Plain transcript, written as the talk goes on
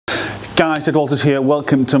Guys, Ted Walters here.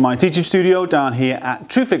 Welcome to my teaching studio down here at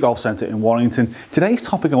TrueFit Golf Centre in Warrington. Today's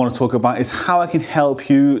topic I want to talk about is how I can help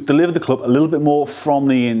you deliver the club a little bit more from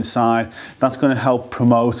the inside. That's going to help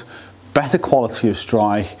promote better quality of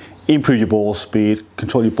strike, improve your ball speed,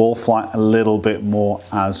 control your ball flight a little bit more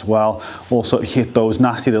as well. Also hit those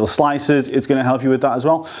nasty little slices. It's going to help you with that as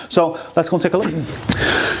well. So let's go and take a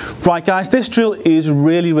look. Right guys, this drill is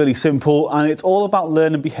really simple and it's all about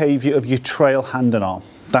learning behaviour of your trail hand and arm.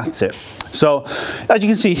 That's it. So as you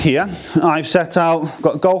can see here, I've set out, I've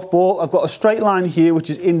got a golf ball, I've got a straight line here which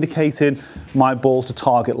is indicating my ball to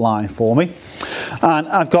target line for me. And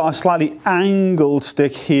I've got a slightly angled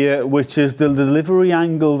stick here which is the delivery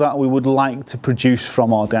angle that we would like to produce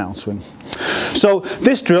from our downswing. So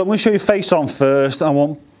this drill, I'm going to show you face on first. I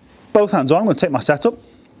want both hands on, I'm going to take my setup.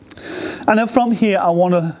 And then from here I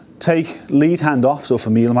want to take lead hand off, so for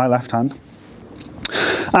me my left hand.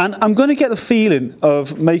 And I'm going to get the feeling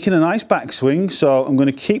of making a nice backswing, so I'm going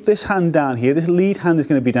to keep this hand down here. This lead hand is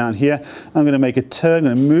going to be down here. I'm going to make a turn,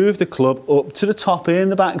 I'm going to move the club up to the top in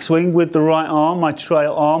the backswing with the right arm, my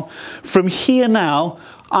trail arm. From here now,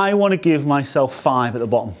 I want to give myself 5 at the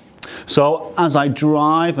bottom. So as I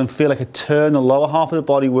drive and feel like I turn the lower half of the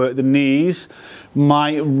body, work the knees,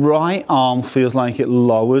 my right arm feels like it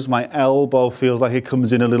lowers, my elbow feels like it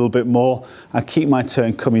comes in a little bit more. I keep my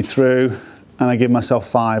turn coming through, and I give myself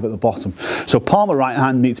 5 at the bottom. So palm of right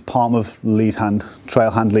hand meets palm of lead hand,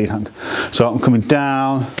 trail hand, lead hand. So I'm coming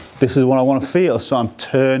down, this is what I want to feel. So I'm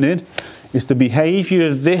turning, it's the behaviour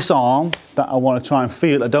of this arm that I want to try and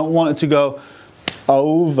feel. I don't want it to go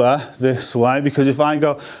over this way, because if I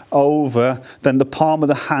go over, then the palm of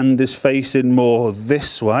the hand is facing more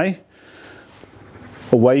this way,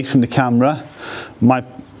 away from the camera. My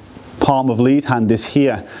palm of lead hand is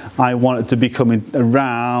here. I want it to be coming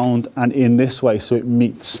around and in this way so it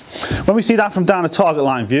meets. When we see that from down a target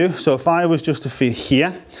line view, so if I was just to feel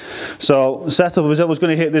here, so setup was I was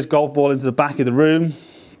going to hit this golf ball into the back of the room.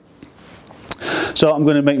 So I'm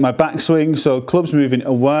going to make my backswing, so club's moving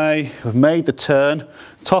away, I've made the turn,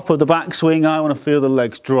 top of the backswing, I want to feel the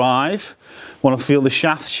legs drive, want to feel the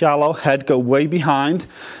shaft shallow, head go way behind,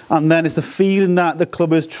 and then it's the feeling that the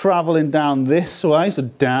club is travelling down this way, so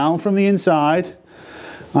down from the inside.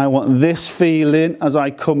 I want this feeling as I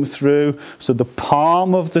come through, so the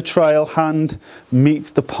palm of the trail hand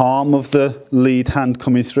meets the palm of the lead hand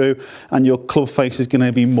coming through, and your club face is going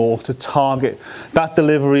to be more to target. That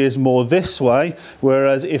delivery is more this way,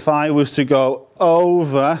 whereas if I was to go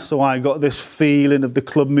over, so I got this feeling of the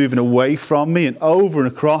club moving away from me and over and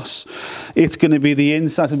across, it's going to be the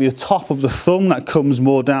inside, it's going to be the top of the thumb that comes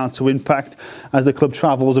more down to impact as the club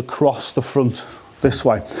travels across the front this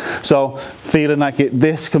way. So feeling like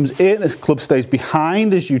this comes in, this club stays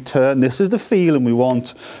behind as you turn. This is the feeling we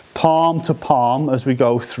want, palm to palm as we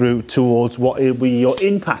go through towards what will be your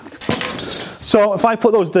impact. So if I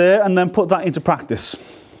put those there and then put that into practice,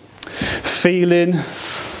 feeling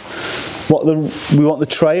what we want the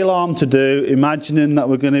trail arm to do, imagining that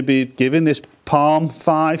we're going to be giving this palm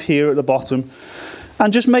 5 here at the bottom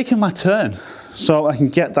and just making my turn. So I can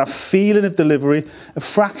get that feeling of delivery a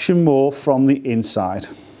fraction more from the inside.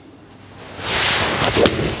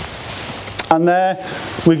 And there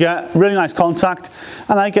we get really nice contact,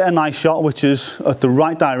 and I get a nice shot which is at the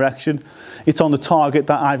right direction. It's on the target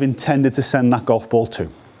that I've intended to send that golf ball to.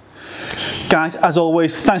 Guys, as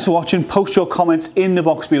always, thanks for watching. Post your comments in the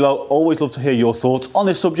box below. Always love to hear your thoughts on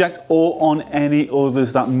this subject or on any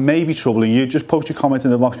others that may be troubling you. Just post your comments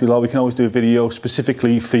in the box below. We can always do a video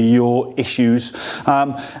specifically for your issues.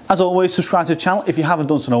 As always, subscribe to the channel if you haven't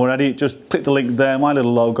done so already. Just click the link there, my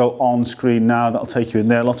little logo on screen now. That'll take you in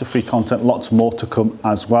there. Lots of free content, lots more to come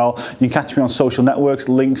as well. You can catch me on social networks.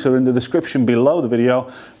 Links are in the description below the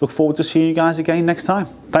video. Look forward to seeing you guys again next time.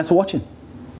 Thanks for watching.